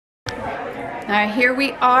Alright, here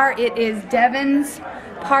we are. It is Devon's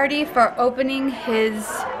party for opening his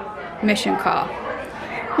mission call.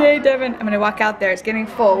 Yay, Devon. I'm gonna walk out there. It's getting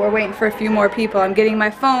full. We're waiting for a few more people. I'm getting my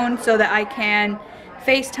phone so that I can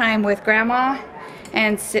FaceTime with Grandma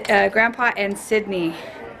and Grandpa and Sydney.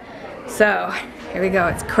 So, here we go.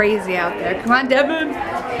 It's crazy out there. Come on, Devon.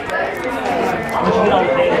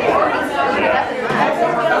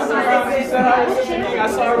 I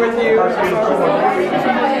saw her with you.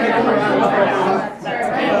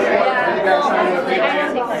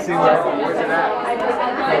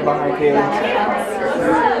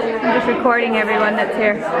 I'm just recording everyone that's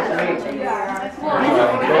here.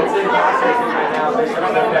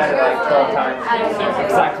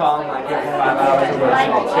 I call him like every 5 hours and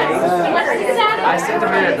I sent him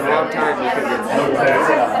in at the wrong time because it's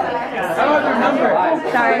I don't remember.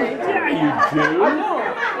 Sorry. Yeah, you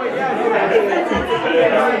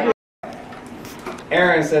do.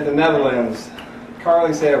 Aaron said the Netherlands.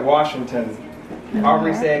 Carly said Washington.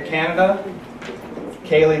 Aubrey said Canada.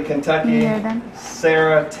 Kaylee, Kentucky.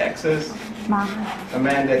 Sarah, Texas.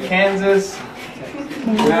 Amanda, Kansas.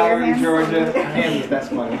 Valerie, Georgia. Kansas, that's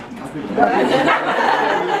funny.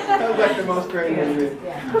 That was like the most crazy of it.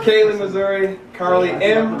 Kaylee, Missouri. Carly,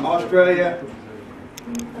 M, Australia.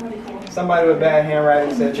 Somebody with bad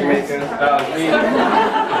handwriting said Jamaica.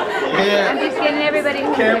 Yeah. I'm just getting everybody.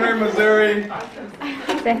 Cameron, Missouri.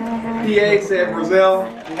 Say hi. PA said Brazil.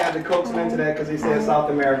 We had to coax him into that because he said South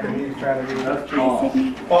America. He was trying to do that. Hi,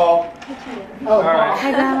 Sydney. Paul. Oh, all right.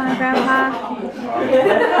 Hi, Grandma and Grandpa.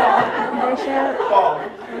 Bishop.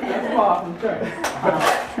 Paul.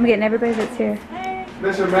 I'm getting everybody that's here.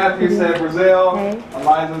 Bishop Matthew said Brazil. Hey.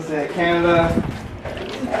 Eliza said Canada.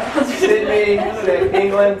 Sydney said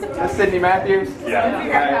England. That's Sydney Matthews?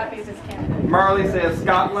 Yeah. Right. Marley said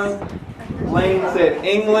Scotland. Lane said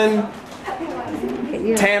England.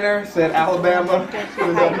 Tanner said Alabama.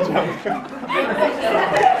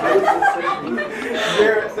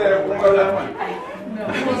 Garrett said Florida.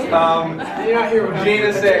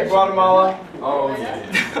 Gina said Guatemala.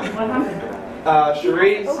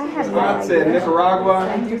 Sharice said Nicaragua.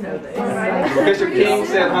 Bishop King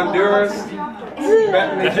said Honduras.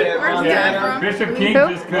 Bethany said Montana. Bishop King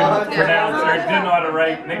just couldn't pronounce or didn't know how to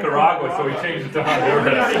write Nicaragua, so he changed it to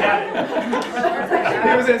Honduras.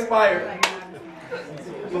 He was inspired.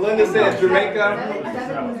 Melinda said Jamaica.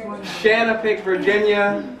 Shanna picked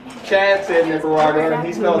Virginia. Chad said Nicaragua.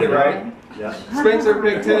 He spelled it right. Spencer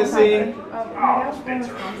picked Tennessee.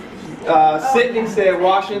 Sydney said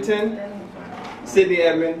Washington. Sydney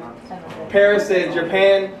Edmond. Paris said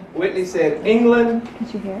Japan. Whitney said England.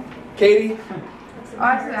 Did you hear? Katie. Oh,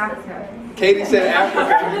 I said Africa. Katie said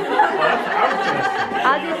Africa.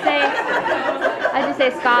 I'll just say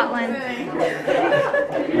Scotland.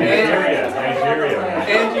 Nigeria.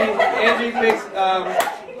 Angie picks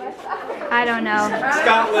I don't know.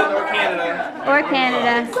 Scotland or Canada. Or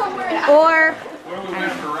Canada. Or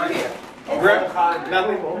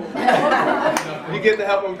Nothing. You get to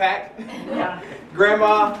help them pack.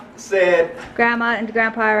 Grandma said. Grandma and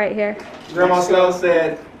Grandpa are right here. Grandma Snow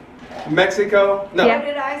said Mexico. No. Yeah. What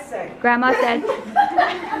did I say? Grandma said.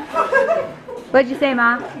 What'd you say,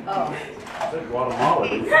 Ma?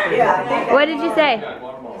 Yeah. What did you say?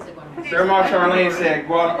 Grandma Charlene said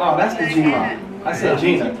Guatemala. Oh, that's the Gina. I said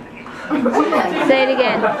Gina. Say it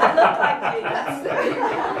again.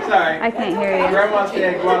 Sorry. I can't hear you. Grandma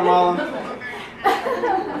said Guatemala.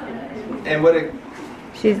 And what it?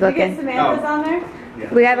 She's looking. Samantha's on there?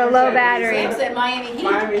 We have a low battery. Sam said Miami Heat.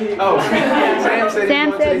 Miami Heat. Oh,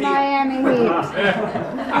 Sam said Miami Heat.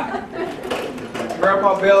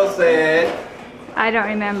 Grandpa Bill said. I don't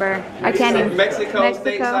remember. I can't even. Mexico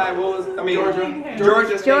stateside. What was? I mean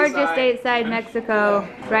Georgia stateside. Georgia stateside, Mexico.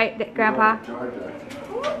 Right, Grandpa?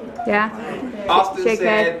 Yeah. Austin Shake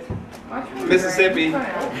said Mississippi.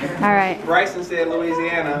 All right. Bryson said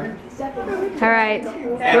Louisiana. All right.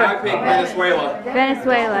 And I picked Venezuela.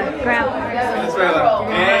 Venezuela. Venezuela.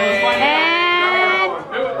 And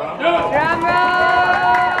drum roll.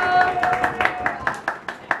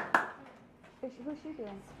 Who's she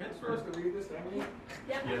doing?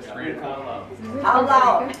 Yes, read it out loud. Out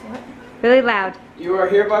loud. Really loud. You are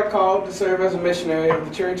hereby called to serve as a missionary of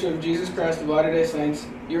the Church of Jesus Christ of Latter-day Saints.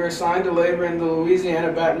 You are assigned to labor in the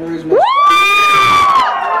Louisiana Baton Rouge mission.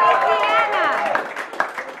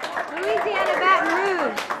 Louisiana Baton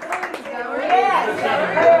Rouge.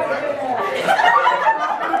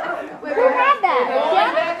 Who had that?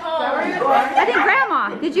 I think Grandma.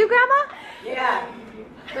 Did you, Grandma? Yeah.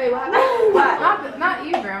 Wait, what? Not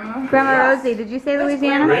you, Grandma. Grandma Rosie, did you say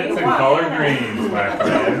Louisiana? Grits and collard greens, my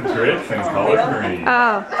friend. Grits and collard greens.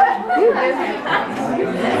 Oh. I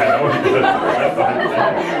know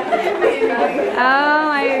Oh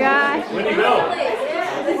my gosh. Where'd you go?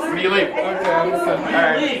 When do you leave?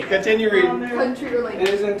 Alright, continue reading. It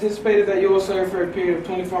is anticipated that you will serve for a period of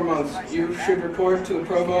 24 months. You should report to the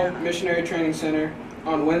Provo Missionary Training Center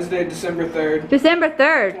on Wednesday, December 3rd, December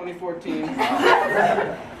 3rd. 2014.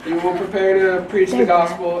 You will prepare to preach the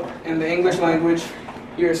gospel in the English language.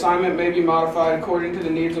 Your assignment may be modified according to the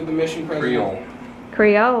needs of the mission president.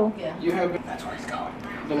 Creole. You have. That's where he's going.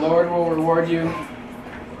 The Lord will reward you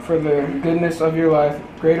for the goodness of your life.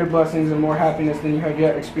 Greater blessings and more happiness than you have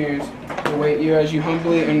yet experienced await you as you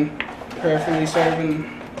humbly and prayerfully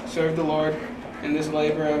serve the Lord in this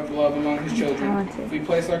labor of love among His children. We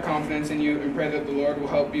place our confidence in you and pray that the Lord will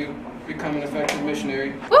help you become an effective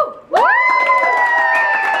missionary. Woo! Woo!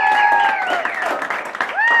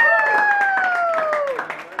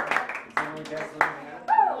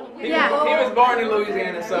 He was born in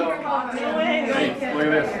Louisiana, so. Hey, look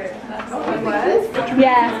at this.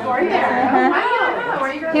 Yeah.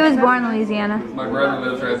 He was born in Louisiana. My brother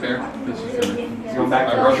lives right there. This is good. Going back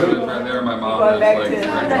My to brother lives right there. My mom lives like right there.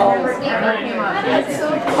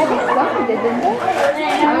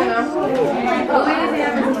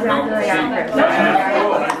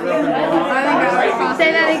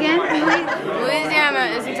 Say that again. Louisiana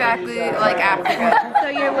is exactly like Africa. So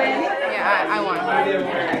you're win? Yeah, I won.